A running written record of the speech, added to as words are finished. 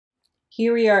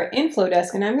Here we are in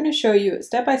Flodesk, and I'm going to show you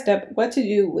step by step what to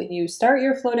do when you start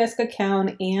your Flodesk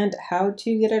account and how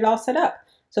to get it all set up.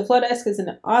 So Flodesk is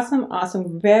an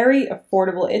awesome, very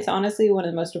affordable. It's honestly one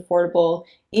of the most affordable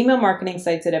email marketing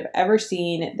sites that I've ever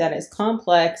seen that is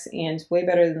complex and way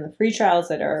better than the free trials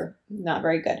that are not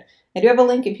very good. I do have a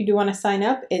link if you do want to sign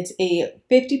up. It's a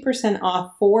 50%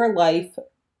 off for life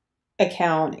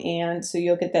account, and so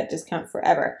you'll get that discount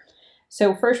forever.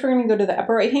 So first we're going to go to the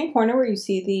upper right hand corner where you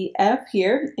see the F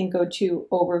here and go to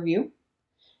Overview.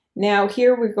 Now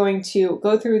here we're going to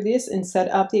go through this and set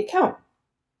up the account.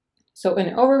 So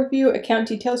in Overview, Account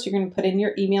Details, you're going to put in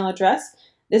your email address.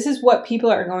 This is what people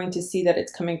are going to see that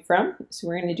it's coming from. So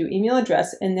we're going to do email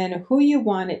address and then who you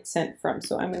want it sent from.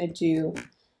 So I'm going to do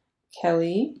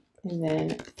Kelly and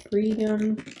then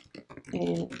Freedom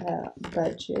in a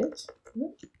Budget.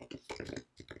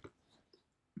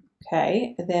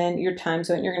 Okay, then your time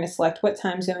zone, you're going to select what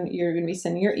time zone you're going to be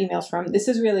sending your emails from. This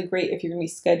is really great if you're going to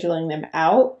be scheduling them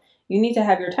out. You need to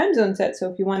have your time zone set,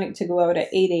 so if you want it to go out at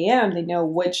 8 a.m., they know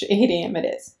which 8 a.m. it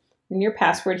is. And your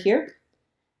password here.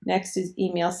 Next is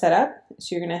email setup.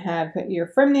 So you're going to have your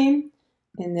firm name,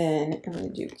 and then I'm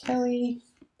going to do Kelly,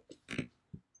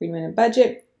 Freedom in a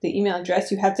Budget. The email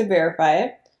address, you have to verify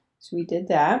it. So we did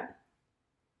that.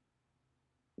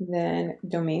 Then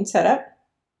domain setup.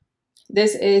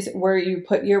 This is where you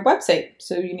put your website.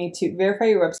 So you need to verify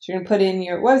your website. You're going to put in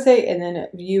your website and then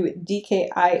view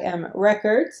DKIM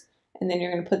records. And then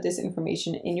you're going to put this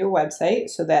information in your website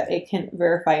so that it can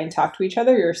verify and talk to each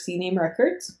other, your CNAME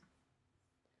records.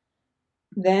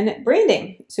 Then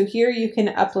branding. So here you can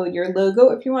upload your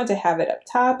logo if you want to have it up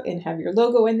top and have your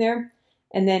logo in there.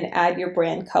 And then add your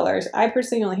brand colors. I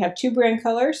personally only have 2 brand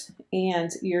colors,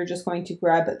 and you're just going to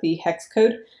grab the hex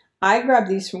code. I grab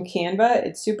these from Canva.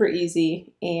 It's super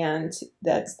easy, and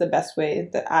that's the best way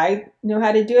that I know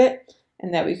how to do it,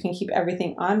 and that we can keep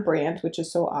everything on brand, which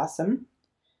is so awesome.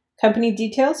 Company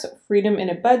details, Freedom in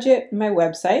a Budget, my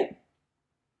website.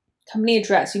 Company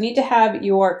address, you need to have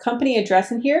your company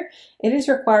address in here. It is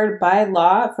required by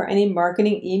law for any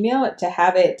marketing email to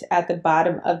have it at the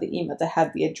bottom of the email, to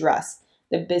have the address,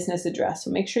 the business address. So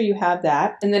make sure you have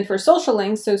that. And then for social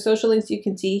links, so social links you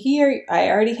can see here, I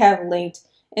already have linked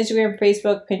Instagram,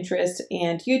 Facebook, Pinterest,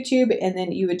 and YouTube. And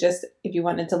then you would just, if you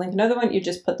wanted to link another one, you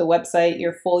just put the website,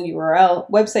 your full URL,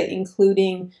 website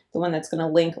including the one that's going to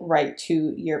link right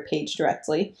to your page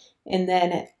directly. And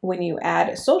then when you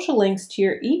add social links to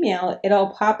your email, it'll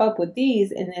pop up with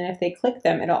these. And then if they click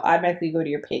them, it'll automatically go to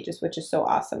your pages, which is so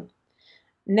awesome.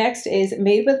 Next is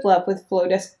Made with Love with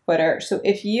Flodesk Footer. So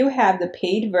if you have the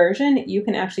paid version, you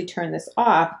can actually turn this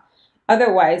off.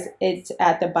 Otherwise, it's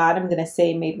at the bottom going to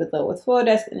say Made with Love with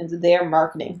Flodesk, and it's their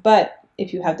marketing. But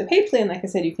if you have the paid plan, like I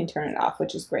said, you can turn it off,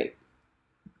 which is great.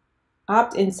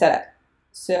 Opt-in setup.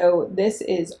 So this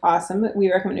is awesome. We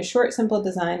recommend a short, simple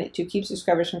design to keep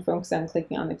subscribers from focusing on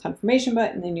clicking on the confirmation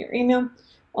button in your email.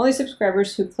 Only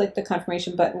subscribers who click the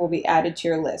confirmation button will be added to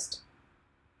your list.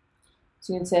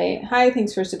 So you can say, hi,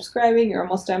 thanks for subscribing. You're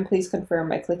almost done. Please confirm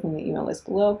by clicking the email list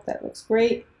below. That looks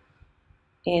great.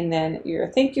 And then your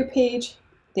thank you page.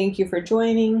 Thank you for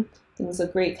joining. Things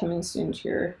look great, coming soon to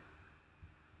your,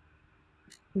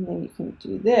 and then you can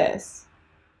do this,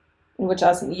 which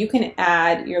also you can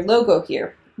add your logo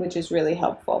here, which is really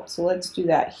helpful. So let's do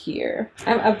that here.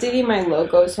 I'm updating my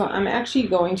logo, so I'm actually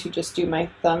going to just do my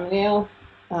thumbnail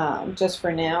just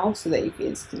for now so that you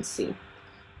guys can see.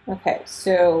 Okay,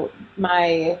 so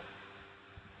my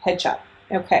headshot.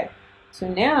 Okay, so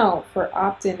now for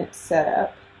opt-in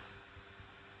setup,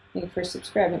 thank you for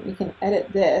subscribing. We can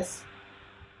edit this.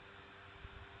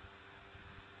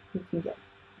 We can get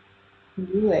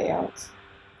new layouts.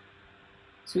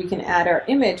 So we can add our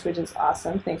image, which is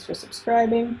awesome. Thanks for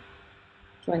subscribing.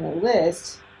 Join the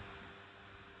list.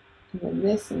 And then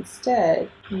this instead,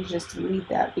 you just delete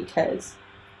that because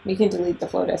we can delete the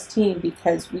Flodesk team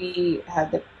because we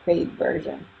have the paid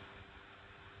version.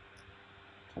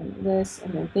 Join the list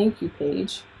and then thank you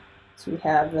page. So we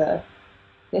have the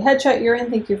headshot you're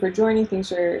in, thank you for joining,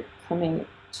 things are coming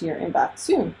to your inbox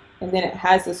soon. And then it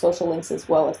has the social links as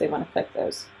well if they want to click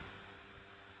those.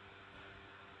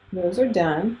 Those are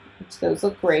done, those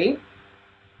look great.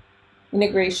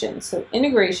 Integrations, so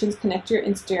integrations connect to your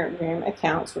Instagram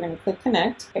account. So we're going to click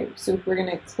connect. Okay, so we're going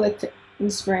to click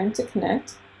Instagram to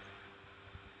connect.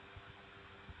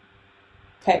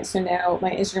 Okay, so now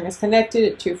my Instagram is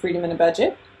connected to Freedom in a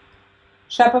Budget.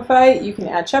 Shopify, you can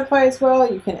add Shopify as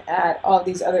well. You can add all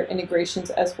these other integrations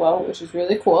as well, which is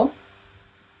really cool.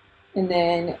 And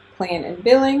then plan and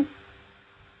billing.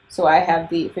 So I have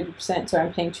the 50%, so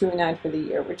I'm paying $209 for the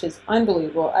year, which is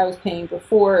unbelievable. I was paying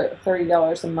before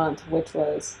 $30 a month, which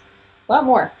was a lot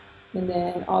more. And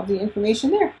then all the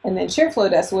information there. And then share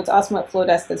Flodesk. So what's awesome about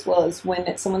Flodesk as well is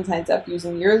when someone signs up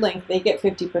using your link, they get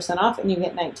 50% off and you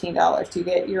get $19. You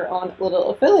get your own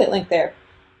little affiliate link there.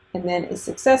 And then a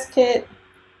success kit,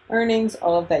 earnings,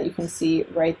 all of that you can see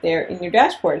right there in your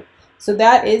dashboard. So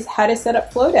that is how to set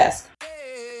up Flodesk.